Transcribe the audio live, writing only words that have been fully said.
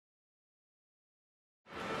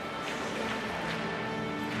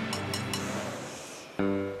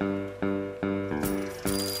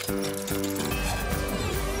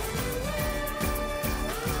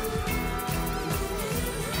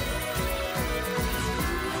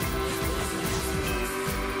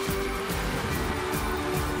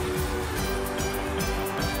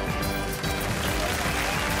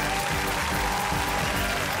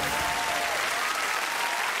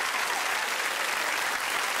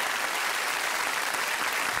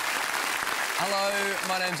Hello,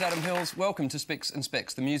 my name's Adam Hills. Welcome to Spicks and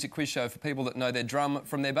Specks, the music quiz show for people that know their drum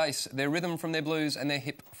from their bass, their rhythm from their blues and their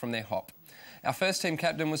hip from their hop. Our first team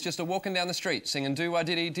captain was just a walking down the street singing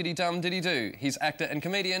do-wah-diddy-diddy-dum diddy-do. He's actor and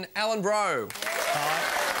comedian Alan Bro. Hi.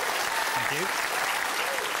 Thank you.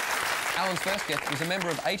 Alan's first guest was a member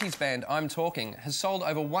of 80s band I'm Talking, has sold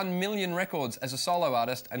over 1 million records as a solo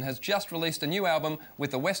artist and has just released a new album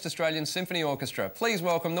with the West Australian Symphony Orchestra. Please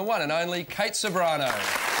welcome the one and only Kate Ceberano.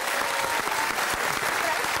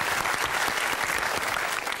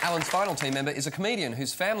 Alan's final team member is a comedian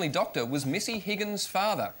whose family doctor was Missy Higgins'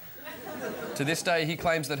 father. To this day, he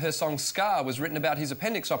claims that her song Scar was written about his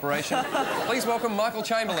appendix operation. Please welcome Michael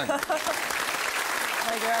Chamberlin. Thank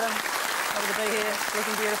you, Adam. Happy to be here.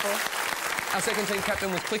 Looking beautiful. Our second team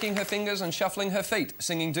captain was clicking her fingers and shuffling her feet,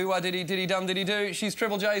 singing do-wah-diddy-diddy-dum-diddy-do. She's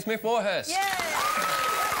Triple J's Miff Warhurst.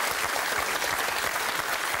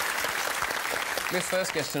 Miff's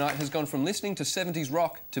first guest tonight has gone from listening to 70s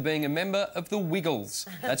rock to being a member of the Wiggles.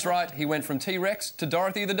 That's right, he went from T-Rex to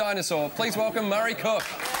Dorothy the Dinosaur. Please welcome Murray Cook.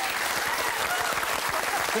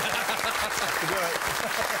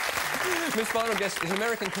 Miff's final guest is an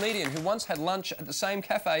American comedian who once had lunch at the same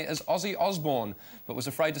cafe as Ozzy Osbourne, but was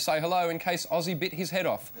afraid to say hello in case Ozzy bit his head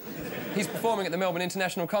off. He's performing at the Melbourne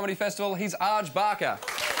International Comedy Festival. He's Arj Barker.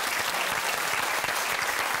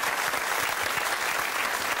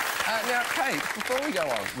 Now, Kate, before we go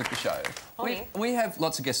on with the show, we have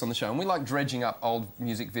lots of guests on the show and we like dredging up old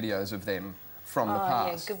music videos of them from the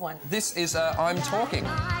past. Yeah, good one. This is I'm Talking.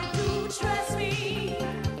 Oh,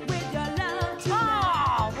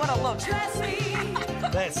 what a look.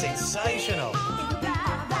 That's sensational.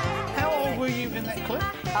 How old were you in that clip?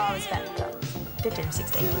 Oh, I was about 15 or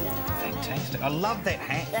 16. Fantastic. I love that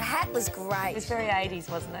hat. The hat was great. It was very 80s,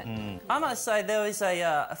 wasn't it? I must say there was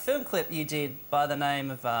a film clip you did by the name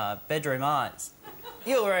of Bedroom Eyes.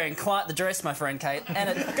 You were wearing quite the dress, my friend Kate, and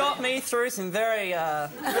it got me through some very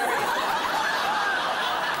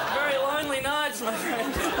lonely nights, my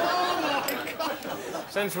friend. Oh, my God.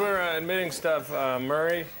 Since we're admitting stuff,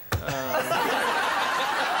 Murray,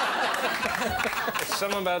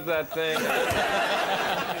 something about that thing.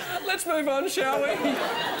 Let's move on, shall we?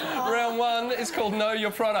 Round one is called Know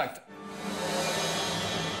Your Product.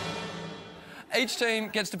 Each team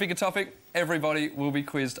gets to pick a topic. Everybody will be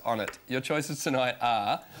quizzed on it. Your choices tonight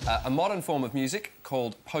are a modern form of music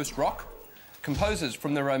called post-rock, composers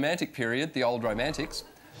from the Romantic period, the Old Romantics,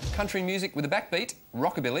 country music with a backbeat,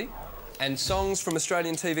 rockabilly, and songs from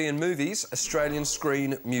Australian TV and movies, Australian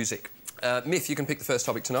screen music. Miff, you can pick the first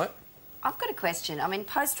topic tonight. I've got a question. I mean,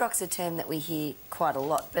 post-rock's a term that we hear quite a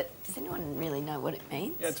lot, but does anyone really know what it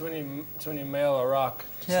means? Yeah, it's when you mail a rock.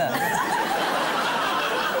 Yeah.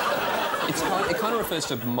 It kind of refers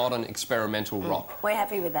to modern experimental rock. We're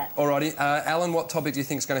happy with that. Alrighty, Alan, what topic do you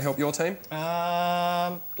think is going to help your team?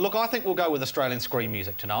 Look, I think we'll go with Australian screen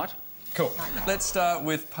music tonight. Cool. Let's start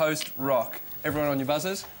with post-rock. Everyone on your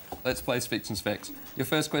buzzers? Let's play Spicks and Specks. Your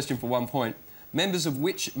first question for 1 point. Members of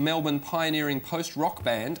which Melbourne pioneering post-rock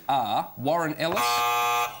band are Warren Ellis...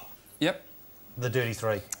 Yep. The Dirty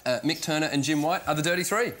Three. Mick Turner and Jim White are the Dirty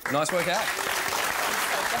Three. Nice work out.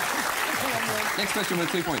 Next question with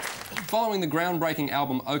 2 points. Following the groundbreaking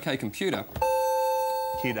album OK Computer...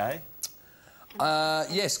 Kid A?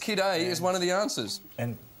 Yes, Kid A is one of the answers.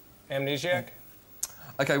 And Amnesiac?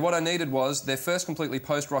 OK, what I needed was their first completely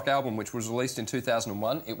post-rock album, which was released in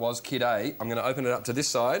 2001. It was Kid A. I'm going to open it up to this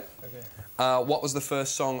side. Okay. What was the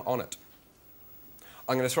first song on it?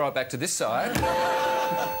 I'm going to throw it back to this side.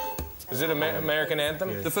 Is it American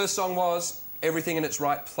Anthem? The first song was Everything in Its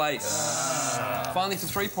Right Place. Finally, for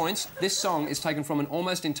 3 points, this song is taken from an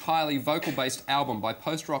almost entirely vocal-based album by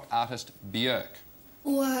post-rock artist Björk.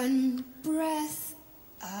 One breath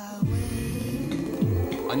away.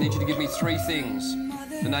 I need you to give me 3 things.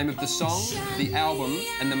 The name of the song, the album,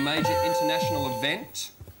 and the major international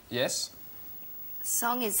event. Yes? The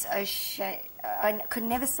song is I could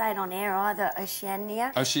never say it on air either.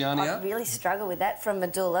 Oceania. Oceania. I really struggle with that. From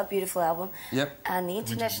Medulla, beautiful album. Yep. And the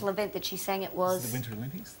international event that she sang it was... The Winter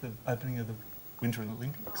Olympics? The opening of the Winter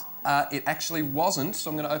Olympics? It actually wasn't,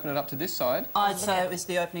 so I'm going to open it up to this side. I'd say it was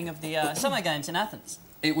the opening of the Summer Games in Athens.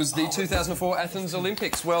 It was the 2004 Athens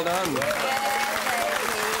Olympics. Well done.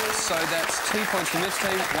 So that's 2 points for Miff's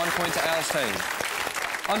team, 1 point to Al's team.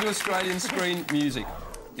 On to Australian screen music.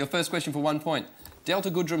 Your first question for 1 point.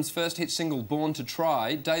 Delta Goodrum's first hit single, Born to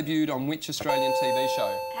Try, debuted on which Australian TV show?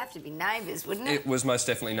 It'd have to be Neighbours, wouldn't it? It was most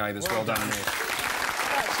definitely Neighbours. Well done, Miff.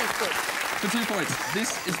 For 2 points,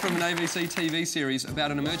 this is from an ABC TV series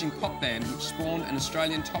about an emerging pop band which spawned an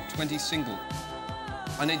Australian top 20 single.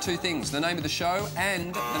 I need 2 things, the name of the show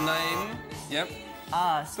and the name... Yep.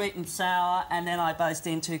 Sweet and sour, and then I buzzed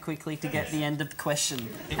in too quickly to get the end of the question.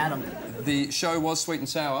 Adam. The show was Sweet and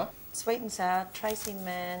Sour. Sweet and sour, Tracy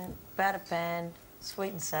Mann, about a band,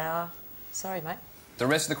 sweet and sour. Sorry, mate. The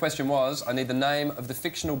rest of the question was, I need the name of the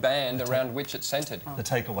fictional band around which it centred. The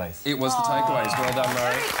Takeaways. It was the Takeaways. Well done,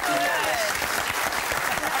 Murray.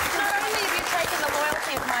 Not only have you taken the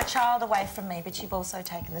loyalty of my child away from me, but you've also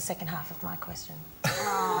taken the second half of my question.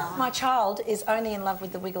 My child is only in love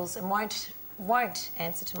with the Wiggles and won't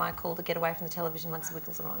answer to my call to get away from the television once the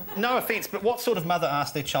Wiggles are on. No offence, but what sort of mother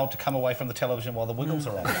asked their child to come away from the television while the Wiggles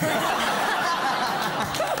are on?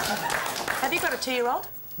 Have you got a 2-year-old?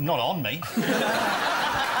 Not on me.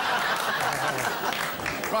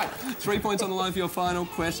 Right, 3 points on the line for your final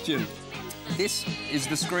question. This is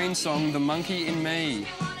the screen song The Monkey in Me.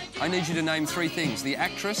 I need you to name 3 things: the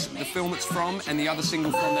actress, the film it's from, and the other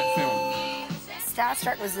single from that film.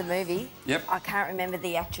 Starstruck was the movie. Yep. I can't remember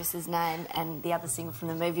the actress's name and the other single from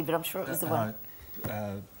the movie, but I'm sure it was the one.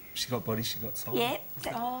 She got body, she got soul. Yeah.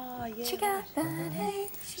 Oh, yeah. She got body,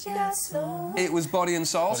 she got soul. It was Body and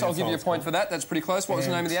Soul, so I'll and give you a Soul's point cool. for that. That's pretty close. What was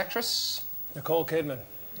the name of the actress? Nicole Kidman.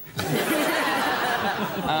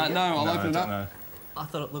 No, I'll open it up. No. I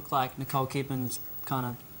thought it looked like Nicole Kidman's kind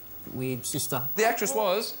of weird sister. The actress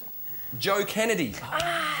was Joe Kennedy.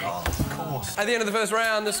 Oh, of course. At the end of the first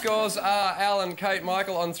round, the scores are Alan, Kate,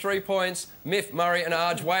 Michael on 3 points. Miff, Murray and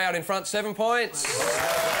Arj way out in front, 7 points.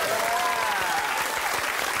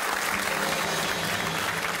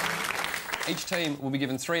 Each team will be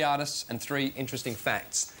given 3 artists and 3 interesting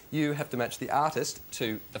facts. You have to match the artist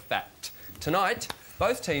to the fact. Tonight,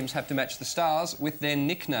 both teams have to match the stars with their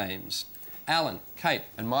nicknames. Alan, Kate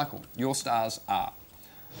and Michael, your stars are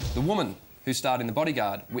the woman who starred in The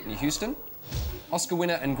Bodyguard, Whitney Houston, Oscar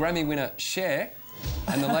winner and Grammy winner, Cher,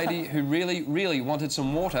 and the lady who really, really wanted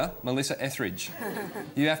some water, Melissa Etheridge.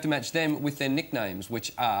 You have to match them with their nicknames,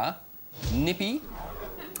 which are Nippy,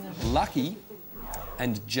 Lucky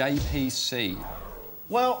and JPC.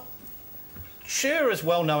 Well, Cher is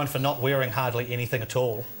well known for not wearing hardly anything at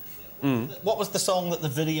all. What was the song that the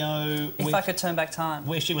video... If I could turn back time.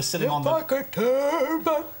 Where she was sitting on the... I could turn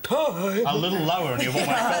back time. A little lower in your voice.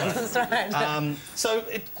 That's right. So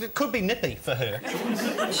it could be Nippy for her.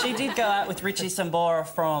 She did go out with Richie Sambora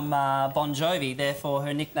from Bon Jovi, therefore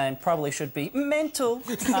her nickname probably should be Mental.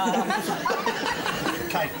 Kate,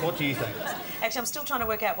 what do you think? Actually, I'm still trying to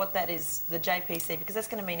work out what that is, the JPC, because that's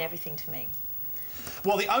going to mean everything to me.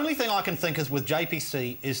 Well, the only thing I can think is with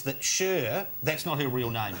JPC is that Cher, that's not her real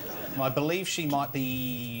name. I believe she might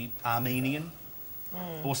be Armenian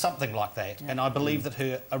or something like that. And I believe that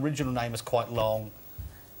her original name is quite long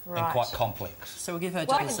and quite complex. So we'll give her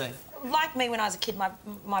Well, JPC. like me when I was a kid,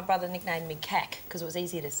 my brother nicknamed me Cack because it was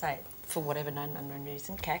easier to say it for whatever unknown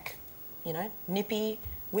reason. Cack, you know, Nippy,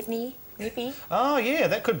 Whitney, Nippy. Oh, yeah,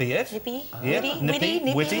 that could be it. Nippy, Yeah,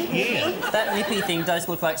 Nippy, witty, yeah. That Nippy thing does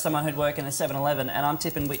look like someone who'd work in a 7-Eleven, and I'm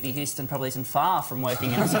tipping Whitney Houston probably isn't far from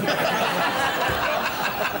working in a 7-Eleven.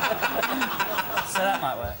 So that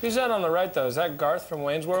might work. Who's that on the right, though? Is that Garth from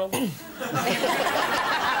Wayne's World? They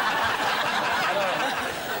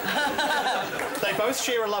both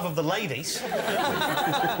share a love of the ladies.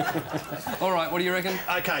 All right, what do you reckon?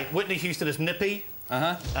 OK, Whitney Houston is Nippy.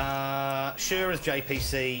 Uh-huh. Cher is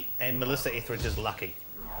JPC and Melissa Etheridge is Lucky.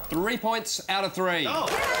 3 points out of 3. Oh.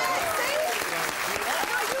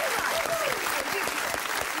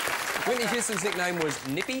 Whitney Houston's nickname was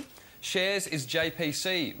Nippy. Cher's is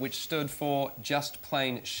JPC, which stood for Just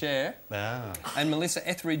Plain Cher. Ah. And Melissa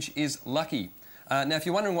Etheridge is Lucky. Now, if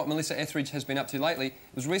you're wondering what Melissa Etheridge has been up to lately,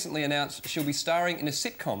 it was recently announced she'll be starring in a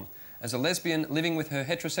sitcom as a lesbian living with her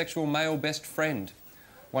heterosexual male best friend.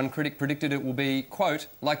 One critic predicted it will be, quote,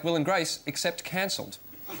 like Will and Grace, except cancelled.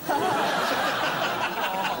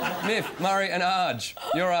 Miff, Murray and Arj,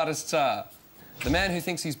 your artists are the man who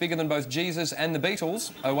thinks he's bigger than both Jesus and the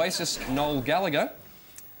Beatles, Oasis, Noel Gallagher.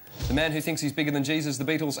 The man who thinks he's bigger than Jesus, the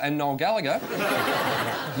Beatles and Noel Gallagher,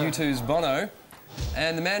 U2's Bono.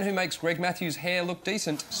 And the man who makes Greg Matthews' hair look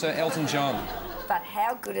decent, Sir Elton John. But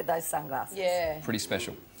how good are those sunglasses? Yeah. Pretty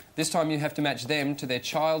special. This time you have to match them to their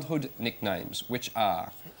childhood nicknames, which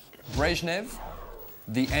are Brezhnev,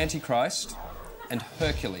 the Antichrist, and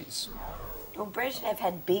Hercules. Well, Brezhnev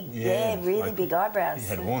had big, Yeah, really like- big eyebrows. He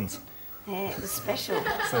had horns. Yeah, it was special.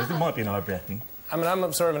 So it might be an eyebrow thing. I mean,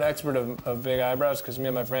 I'm sort of an expert of big eyebrows because me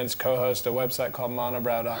and my friends co-host a website called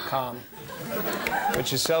monobrow.com, which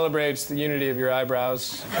celebrates the unity of your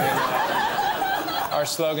eyebrows. And, our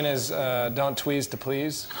slogan is, don't tweeze to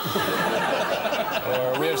please.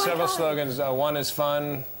 Or we have several slogans. One is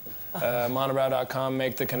fun, monobrow.com,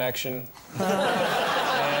 make the connection.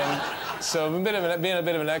 And So being a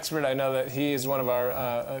bit of an expert, I know that he is one of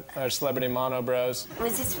our celebrity mono bros.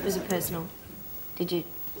 Was it personal? Did you,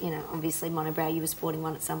 obviously monobrow, you were sporting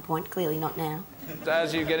one at some point, clearly not now.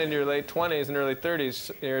 As you get into your late 20s and early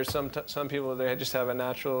 30s, there's some people, they just have a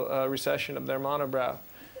natural recession of their monobrow,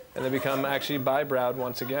 and they become actually bibrowed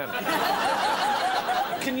once again.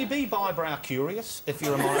 Can you be bi-brow curious if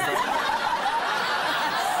you're a monobrow?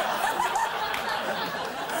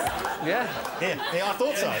 Yeah, I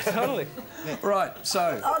thought so. totally. Yeah. Right,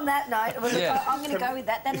 so... On that note, Yeah. I'm going to go with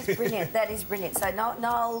that. That is brilliant. That is brilliant. So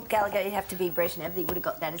Noel Gallagher, you'd have to be Brezhnev. He would have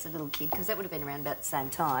got that as a little kid, because that would have been around about the same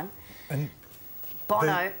time. And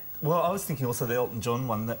Bono. Well, I was thinking also the Elton John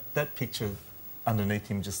one, that picture underneath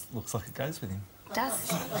him just looks like it goes with him. It does.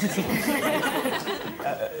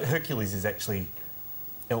 Hercules is actually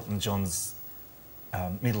Elton John's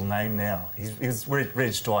middle name now. He was Reg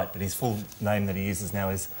Dwight, but his full name that he uses now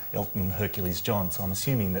is Elton Hercules John, so I'm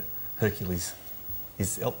assuming that Hercules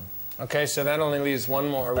is Elton. Okay, so that only leaves one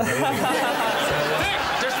more. Just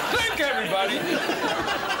think, everybody!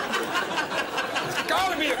 It's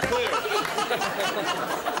gotta be a clue!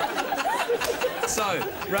 So,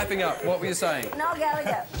 wrapping up, what were you saying? Noel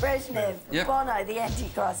Gallagher, Brezhnev, Yep. Bono, the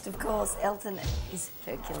Antichrist, of course. Elton is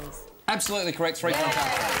Hercules. Absolutely correct, 3 points out.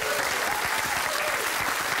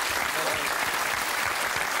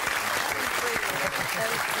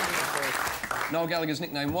 Noel Gallagher's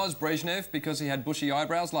nickname was Brezhnev because he had bushy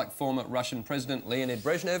eyebrows like former Russian President Leonid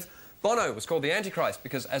Brezhnev. Bono was called the Antichrist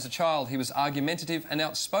because as a child he was argumentative and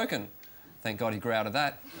outspoken. Thank God he grew out of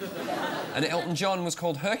that. And Elton John was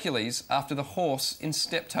called Hercules after the horse in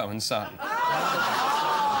Steptoe and Son.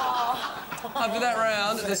 After that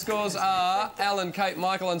round, the scores are Alan, Kate,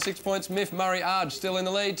 Michael on 6 points, Miff, Murray, Arj still in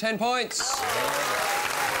the lead, 10 points.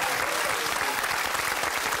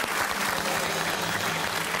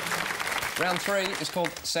 Round 3 is called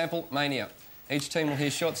Sample Mania. Each team will hear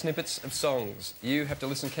short snippets of songs. You have to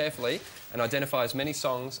listen carefully and identify as many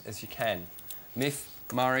songs as you can. Miff,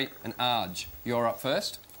 Murray and Arj, you're up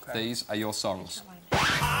first. Okay. These are your songs.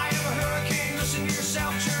 I am a hurricane, listen to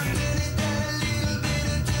yourself, churn.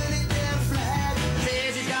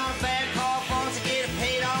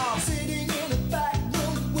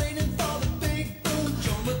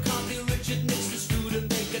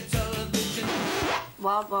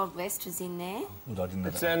 Wild Wild West was in there. Well, I didn't know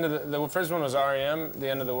It's that. the end of the first one was REM, The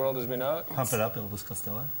End of the World as We Know It. Pump It Up, Elvis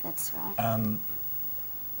Costello. That's right.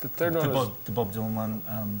 The third one was... The Bob Dylan one.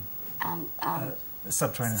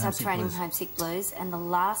 Subterranean Homesick Blues. Homesick Blues. And the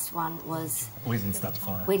last one was... We Didn't Start the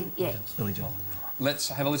Fire. Yeah. Billy Joel. Let's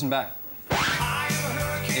have a listen back.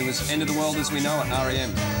 It was End of the World as We Know It,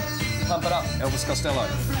 REM. Pump It Up, Elvis Costello.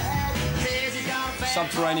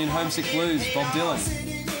 Subterranean Homesick Blues, Bob Dylan.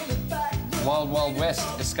 Wild Wild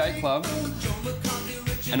West, Escape Club.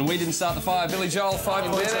 And We Didn't Start the Fire, Billy Joel, 5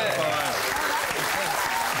 points.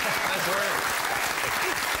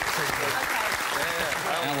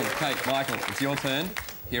 Alan, Kate, Michael, it's your turn.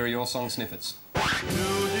 Here are your song snippets.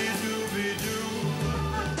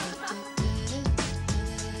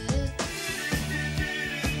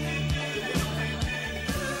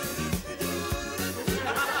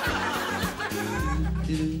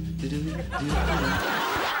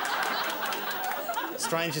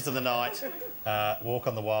 Strangers of the Night, Walk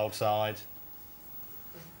on the Wild Side.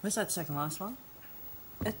 Where's that second last one?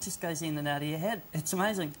 It just goes in and out of your head. It's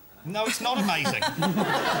amazing. No, it's not amazing.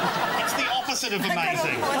 It's the opposite of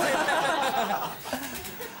amazing.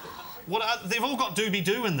 They've all got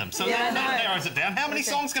doobie-doo in them, so that narrows it down. How many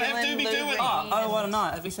songs can have doobie-doo in them? Oh, What a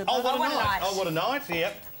Night. Have you said that? Oh, What a Night. Oh, What a Night,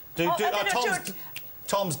 yep.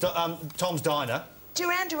 Tom's Diner.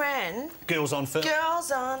 Duran Duran. Girls on Film.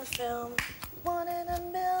 Girls on Film. 1 in a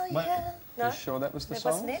million. No? You sure that was the That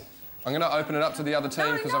song? wasn't it? I'm going to open it up to the other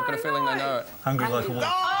team because I've got a feeling they know it. Hungry Like a Wolf.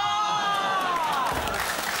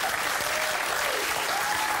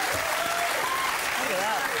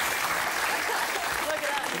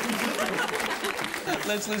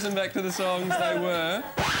 Let's listen back to the songs. They were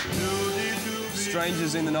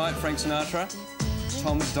Strangers in the Night, Frank Sinatra.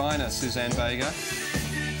 Tom's Diner, Suzanne Vega.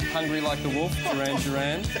 Hungry Like the Wolf, Duran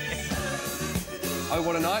Duran. Oh,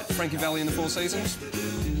 What a Night, Frankie Valli and the Four Seasons.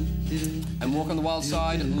 And Walk on the Wild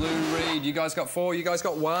Side, Lou Reed. You guys got 4, you guys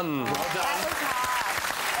got 1. Well done.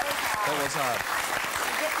 That was hard.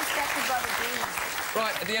 You get distracted by the bees.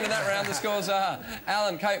 Right, at the end of that round, the scores are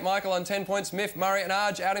Alan, Kate, Michael on 10 points, Miff, Murray and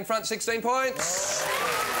Arj out in front, 16 points.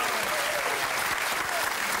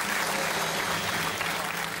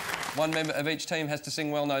 One member of each team has to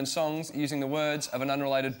sing well-known songs using the words of an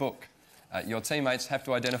unrelated book. Your teammates have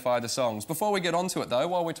to identify the songs. Before we get onto it, though,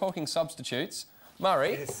 while we're talking substitutes,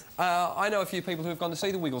 Murray, Yes. I know a few people who've gone to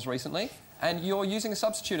see the Wiggles recently, and you're using a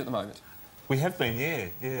substitute at the moment. We have been,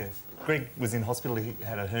 yeah. Greg was in hospital. He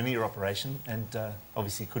had a hernia operation and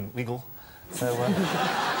obviously couldn't wiggle. So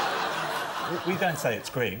we don't say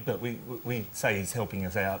it's Greg, but we say he's helping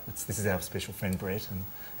us out. This is our special friend Brett, and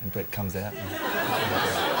Brett comes out.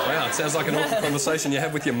 Wow, it sounds like an awful conversation you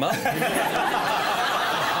have with your mum. Well,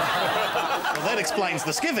 that explains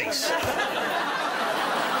the skivvies.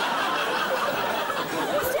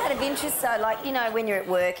 Just out of interest, though, like, you know, when you're at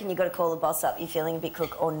work and you've got to call the boss up, you're feeling a bit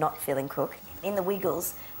crook or not feeling crook. In the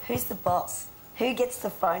Wiggles, who's the boss? Who gets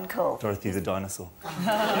the phone call? Dorothy the dinosaur.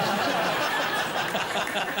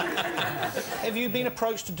 Have you been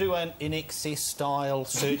approached to do an In Excess-style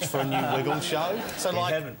search for a new Wiggle show? So,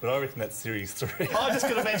 I haven't, but I reckon that's series 3. I just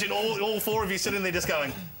could imagine all 4 of you sitting there just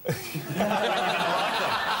going... You're going to like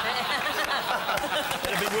them.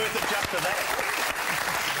 It'd be worth it just for that.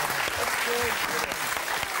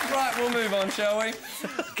 Right, we'll move on, shall we?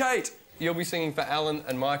 Kate, you'll be singing for Alan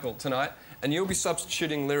and Michael tonight, and you'll be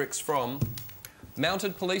substituting lyrics from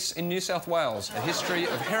Mounted Police in New South Wales, a history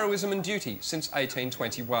of heroism and duty since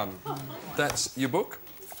 1821. That's your book.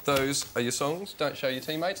 Those are your songs. Don't show your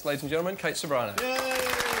teammates. Ladies and gentlemen, Kate Ceberano.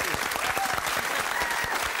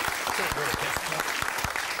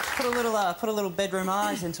 Put a little bedroom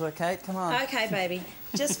eyes into it, Kate. Come on. Okay, baby.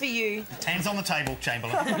 Just for you. Hands on the table,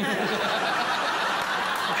 Chamberlin.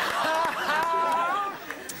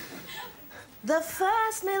 The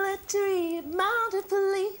first military mounted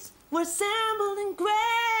police were assembled in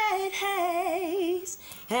great haste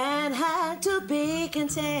and had to be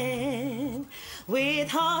content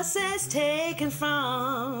with horses taken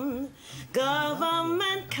from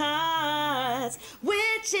government cars,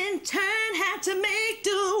 which in turn had to make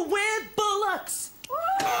do with bullocks.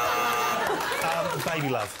 Baby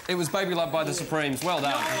Love. It was Baby Love by the Supremes. Well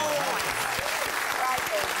done.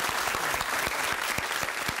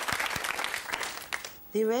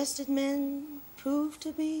 The arrested men proved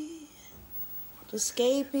to be the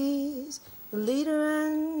scapees, the leader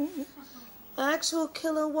and actual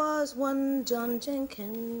killer was one John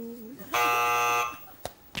Jenkins.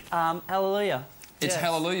 Hallelujah. It's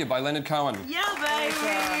Hallelujah by Leonard Cohen. Yeah, baby!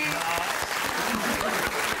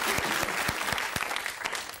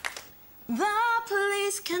 The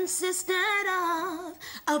police consisted of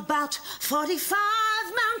about 45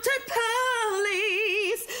 mounted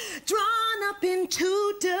police, drawn up in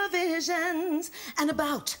 2 divisions, and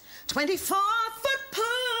about 24 foot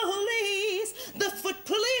police. The foot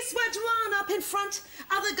police were drawn up in front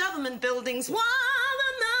of the government buildings, while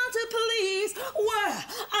the mounted police were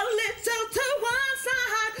a little to one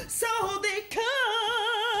side, so they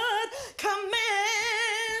could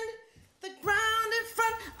command the ground in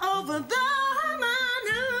front over the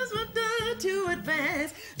miners were due to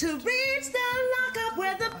advance to reach the lockup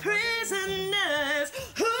where the prisoners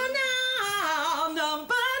who now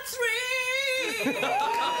number 3.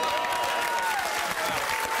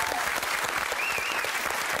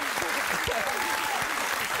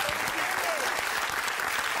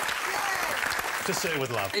 To Sir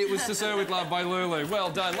With Love. It was To Sir With Love by Lulu. Well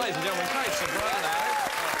done, ladies and gentlemen, Kate Ceberano.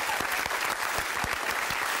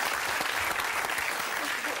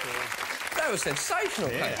 That was sensational,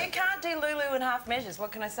 Kate. You can't do Lulu in half measures.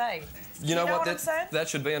 What can I say? You know what? I'm saying? That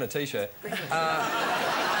should be on a T-shirt.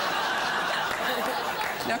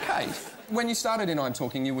 Now, Kate, when you started in I'm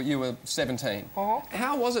Talking, you were 17.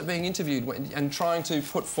 How was it being interviewed and trying to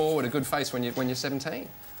put forward a good face when you're 17?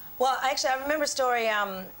 Well, actually, I remember a story.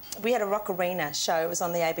 We had a rock arena show. It was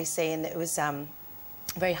on the ABC, and it was a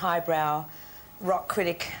very highbrow rock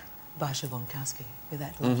critic, Basia Vonkowski, with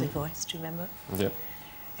that lovely voice. Do you remember? Yep.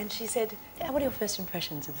 And she said, "What are your first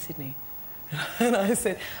impressions of Sydney?" And I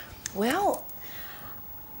said, "Well,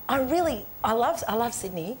 I love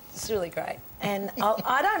Sydney. It's really great, and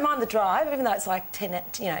I don't mind the drive, even though it's like 10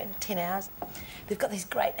 hours. They've got these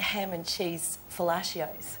great ham and cheese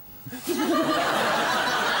fellattios."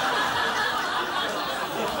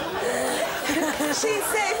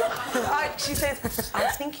 She said,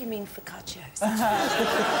 "I think you mean focaccios."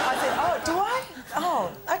 I said, "Oh, do I?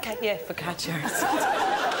 Oh, OK, yeah, focaccios." So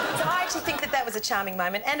I actually think that was a charming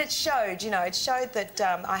moment, and it showed, it showed that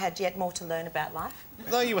I had yet more to learn about life.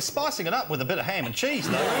 Though you were spicing it up with a bit of ham and cheese,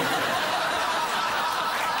 though.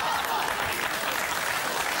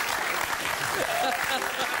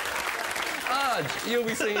 You'll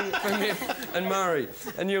be singing for Miff and Murray,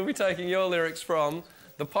 and you'll be taking your lyrics from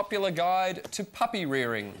The Popular Guide to Puppy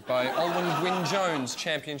Rearing by Alwyn Gwyn Jones,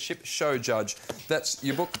 Championship Show Judge. That's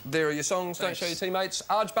your book. There are your songs. Thanks. Don't show your teammates.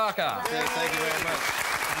 Arj Barker. Yeah, thank you very much.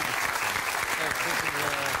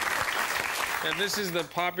 Yeah, this is the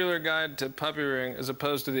popular guide to puppy rearing as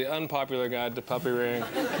opposed to the unpopular guide to puppy rearing,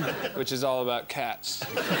 which is all about cats.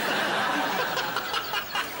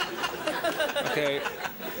 Okay,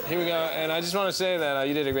 here we go. And I just want to say that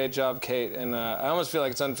you did a great job, Kate. And I almost feel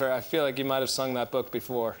like it's unfair. I feel like you might have sung that book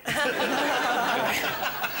before. All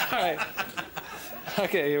right.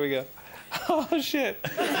 Okay, here we go. Oh, shit.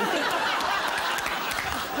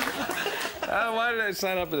 Why did I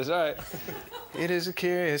sign up for this? All right. It is a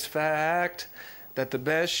curious fact that the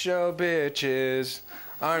best show bitches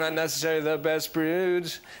are not necessarily the best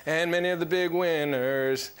broods, and many of the big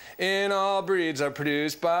winners in all breeds are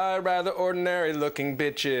produced by rather ordinary-looking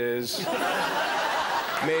bitches.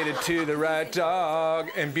 Made it to the right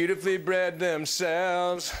dog and beautifully bred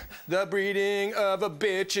themselves. The breeding of a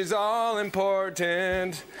bitch is all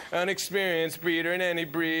important. An experienced breeder in any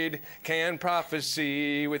breed can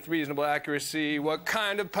prophesy with reasonable accuracy what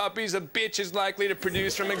kind of puppies a bitch is likely to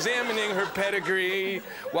produce from examining her pedigree.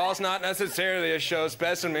 Whilst not necessarily a show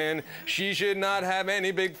specimen, she should not have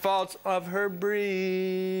any big faults of her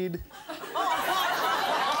breed.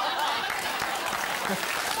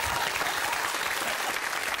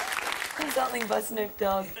 Something by Snoop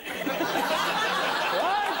Dogg.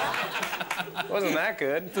 What? Wasn't that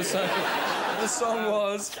good? The song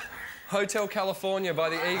was Hotel California by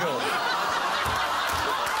the Eagles.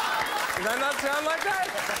 Did that not sound like that?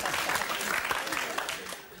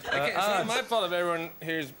 Okay, it's not my fault if everyone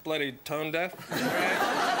here is bloody tone deaf.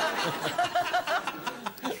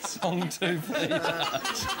 Song 2, please.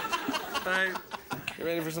 All right, get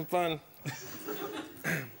ready for some fun.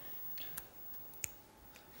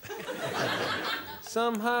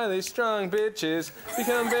 Some highly strung bitches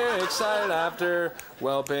become very excited after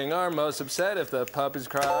whelping, are most upset if the puppies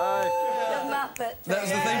cry. The Muppet. That was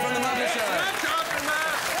the theme from the Muppet Show.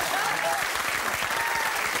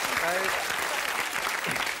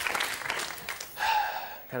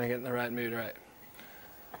 Kind of get in the right mood, right?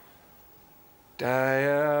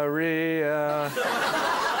 Diarrhea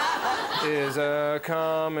is a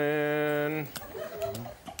common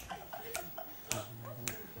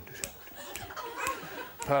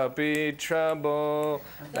puppy trouble,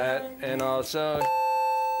 and also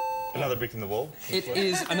Another brick in the wall. It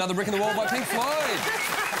is Another Brick in the Wall by Pink Floyd.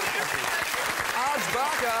 Arj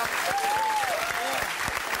Barker.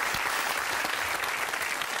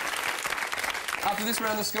 After this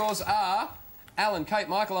round, the scores are Alan, Kate,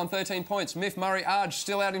 Michael on 13 points. Miff, Murray, Arj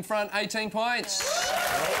still out in front, 18 points.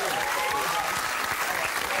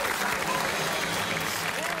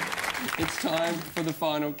 It's time for the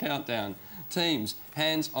final countdown. Teams,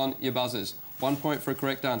 hands on your buzzers. 1 point for a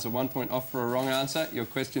correct answer, 1 point off for a wrong answer. Your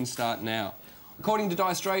questions start now. According to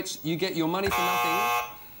Dire Straits, you get your money for nothing.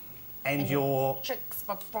 And your... Chicks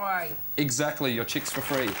for free. Exactly, your chicks for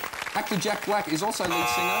free. Actor Jack Black is also lead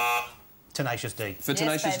singer Tenacious D. for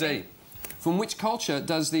Tenacious D. From which culture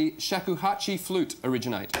does the shakuhachi flute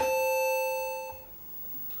originate?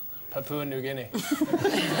 Papua New Guinea.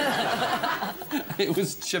 It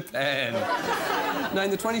was Japan.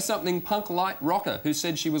 Name the 20-something punk light rocker who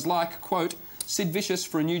said she was like, quote, Sid Vicious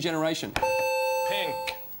for a new generation.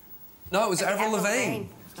 Pink. No, it was Avril Lavigne.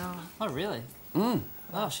 Oh, really? Mm.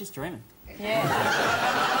 Oh, she's dreaming. Yeah.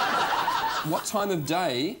 What time of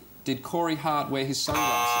day did Corey Hart wear his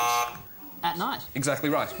sunglasses? At night. Exactly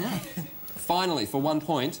right. Yeah. Finally, for 1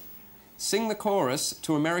 point, sing the chorus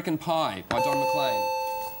to American Pie by Don McLean.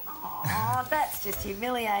 Oh, that's just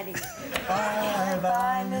humiliating. Bye,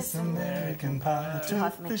 bye, Miss American Pie.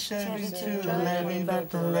 Took the Chevy to the levee, but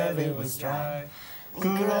the levee was dry.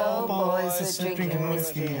 Good old boys are drinking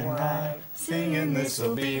whiskey and rye, singing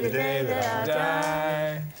this'll be the day that I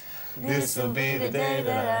die. This'll be the day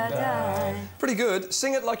that I die. Pretty good.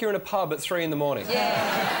 Sing it like you're in a pub at 3 in the morning.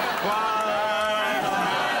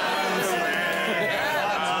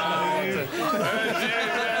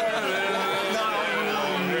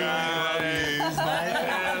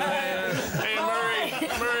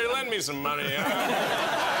 Some money. I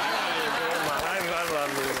love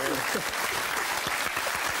you, man.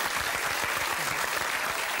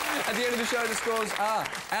 At the end of the show, the scores are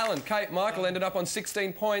Alan, Kate, Michael ended up on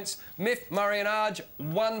 16 points. Miff, Murray and Arj,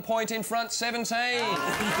 1 point in front, 17. Yeah.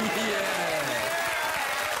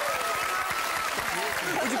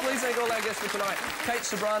 Would you please thank all our guests for tonight? Kate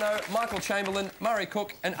Ceberano, Michael Chamberlin, Murray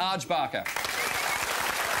Cook and Arj Barker.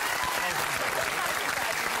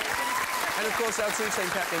 And of course, our 2 team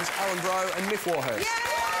captains, Alan Bro and Miff Warhurst.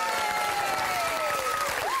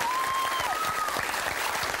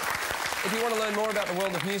 If you want to learn more about the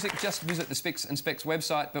world of music, just visit the Spicks and Specks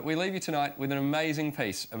website, but we leave you tonight with an amazing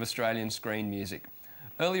piece of Australian screen music.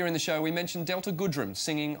 Earlier in the show, we mentioned Delta Goodrem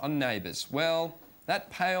singing on Neighbours. Well,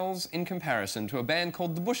 That pales in comparison to a band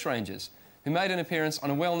called the Bushrangers, who made an appearance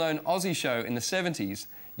on a well-known Aussie show in the 70s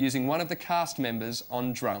using one of the cast members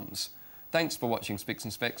on drums. Thanks for watching Spicks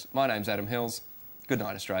and Specks. My name's Adam Hills. Good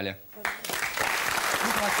night, Australia. We'd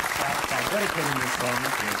like to start by dedicating this song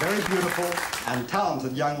to a very beautiful and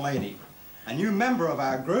talented young lady, a new member of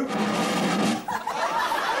our group.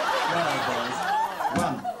 Right, boys.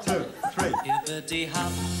 1, 2, 3. Hippity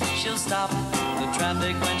hop, she'll stop the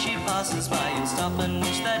traffic when she passes by. You'll stop and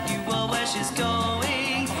wish that you were where she's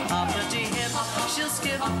going. Hoppity hip, she'll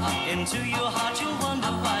skip into your heart. You'll wonder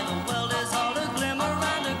why the world is all a glimmer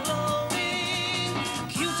and a glowing.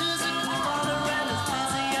 Cute as a koala and as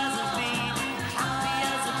busy as a bee, happy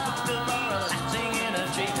as a kookaburra laughing in a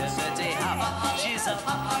tree. Hippity hop, she's up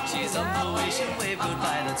the way she'll wave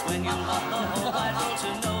goodbye. That's when you want the whole wide world to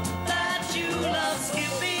know that you love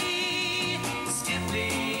Skippy.